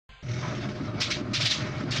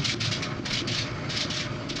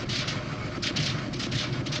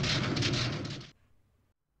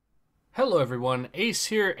Hello everyone, Ace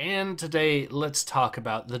here, and today let's talk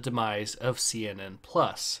about the demise of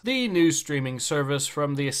CNN+, the new streaming service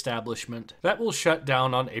from the establishment that will shut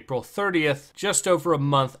down on April 30th, just over a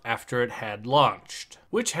month after it had launched,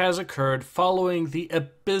 which has occurred following the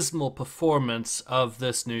abysmal performance of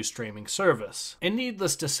this new streaming service. And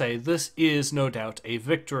needless to say, this is no doubt a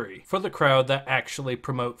victory for the crowd that actually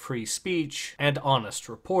promote free speech and honest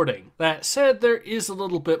reporting. That said, there is a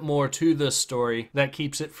little bit more to this story that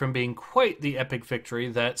keeps it from being quite the epic victory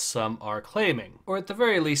that some are claiming. Or at the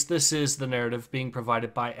very least, this is the narrative being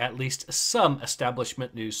provided by at least some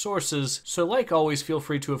establishment news sources, so like always, feel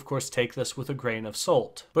free to of course take this with a grain of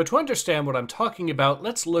salt. But to understand what I'm talking about,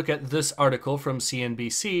 let's look at this article from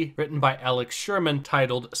CNBC, written by Alex Sherman,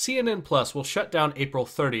 titled CNN Plus will shut down April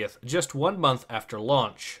 30th, just 1 month after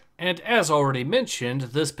launch. And as already mentioned,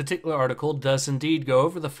 this particular article does indeed go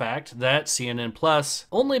over the fact that CNN Plus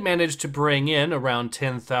only managed to bring in around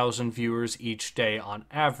 10,000 viewers each day on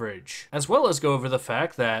average, as well as go over the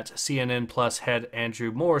fact that CNN Plus head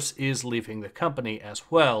Andrew Morse is leaving the company as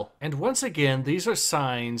well. And once again, these are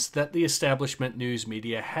signs that the establishment news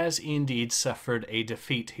media has indeed suffered a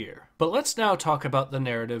defeat here. But let's now talk about the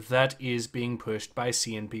narrative that is being pushed by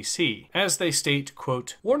CNBC. As they state,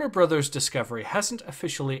 quote, Warner Brothers Discovery hasn't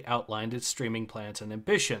officially outlined its streaming plans and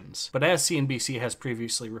ambitions, but as CNBC has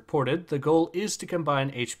previously reported, the goal is to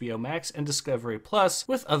combine HBO Max and Discovery Plus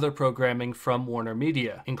with other programming from Warner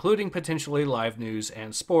Media, including potentially live news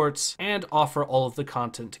and sports, and offer all of the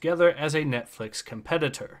content together as a Netflix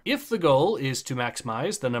competitor. If the goal is to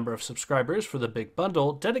maximize the number of subscribers for the big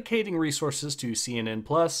bundle, dedicating resources to CNN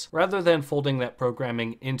Plus rather than folding that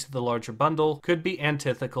programming into the larger bundle could be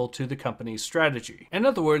antithetical to the company's strategy. In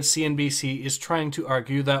other words, CNBC is trying to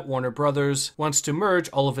argue that Warner Brothers wants to merge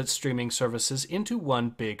all of its streaming services into one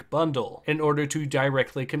big bundle in order to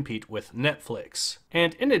directly compete with Netflix.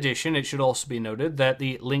 And in addition, it should also be noted that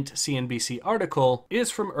the linked CNBC article is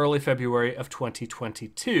from early February of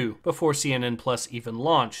 2022, before CNN Plus even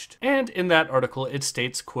launched. And in that article, it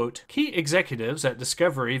states, quote, key executives at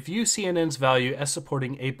Discovery view CNN's value as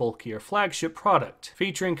supporting a bulkier flagship product,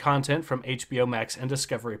 featuring content from HBO Max and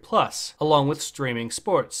Discovery Plus, along with streaming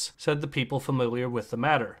sports, said the people familiar with the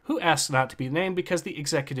matter, who asked not to be named because the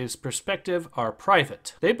executives' perspective are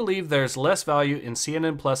private. They believe there's less value in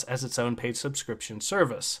CNN Plus as its own paid subscription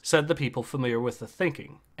service, said the people familiar with the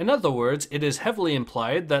thinking. In other words, it is heavily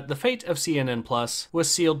implied that the fate of CNN Plus was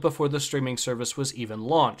sealed before the streaming service was even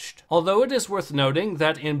launched. Although it is worth noting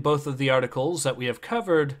that in both of the articles that we have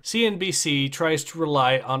covered, CNBC tries to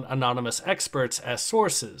rely on anonymous experts as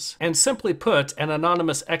sources. And simply put, an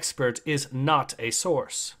anonymous expert is not a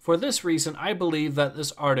source. For this reason, I believe that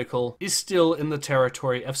this article is still in the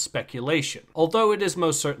territory of speculation, although it is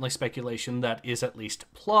most certainly speculation that is at least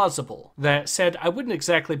plausible. That said, I wouldn't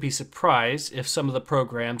exactly be surprised if some of the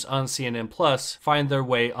programs on CNN Plus find their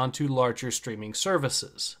way onto larger streaming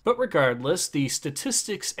services. But regardless, the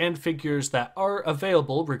statistics and figures that are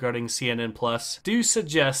available regarding CNN Plus do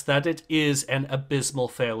suggest that it is an abysmal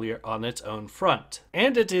failure on its own front.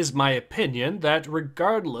 And it is my opinion that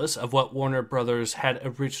regardless of what Warner Brothers had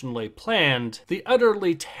originally planned, the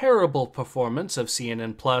utterly terrible performance of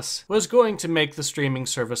CNN Plus was going to make the streaming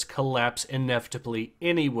service collapse inevitably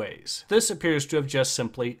anyways. This appears to have just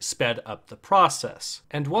simply sped up the process.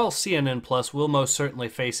 And while CNN Plus will most certainly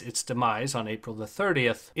face its demise on April the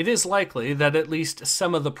 30th, it is likely that at least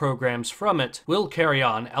some of the programs from it will carry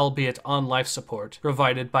on, albeit on life support,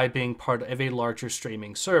 provided by being part of a larger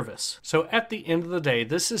streaming service. So at the end of the day,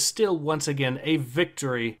 this is still once again a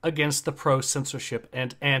victory against the pro-censorship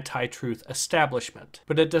and anti-truth establishment.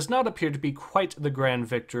 But it does not appear to be quite the grand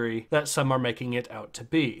victory that some are making it out to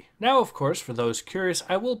be. Now, of course, for those curious,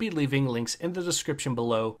 I will be leaving links in the description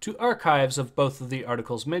below to archives of both of the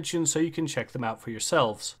articles mentioned so you can check them out for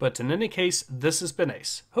yourselves. But in any case, this has been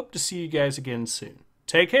Ace. Hope to see you guys again soon.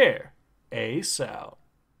 Take care. Ace out.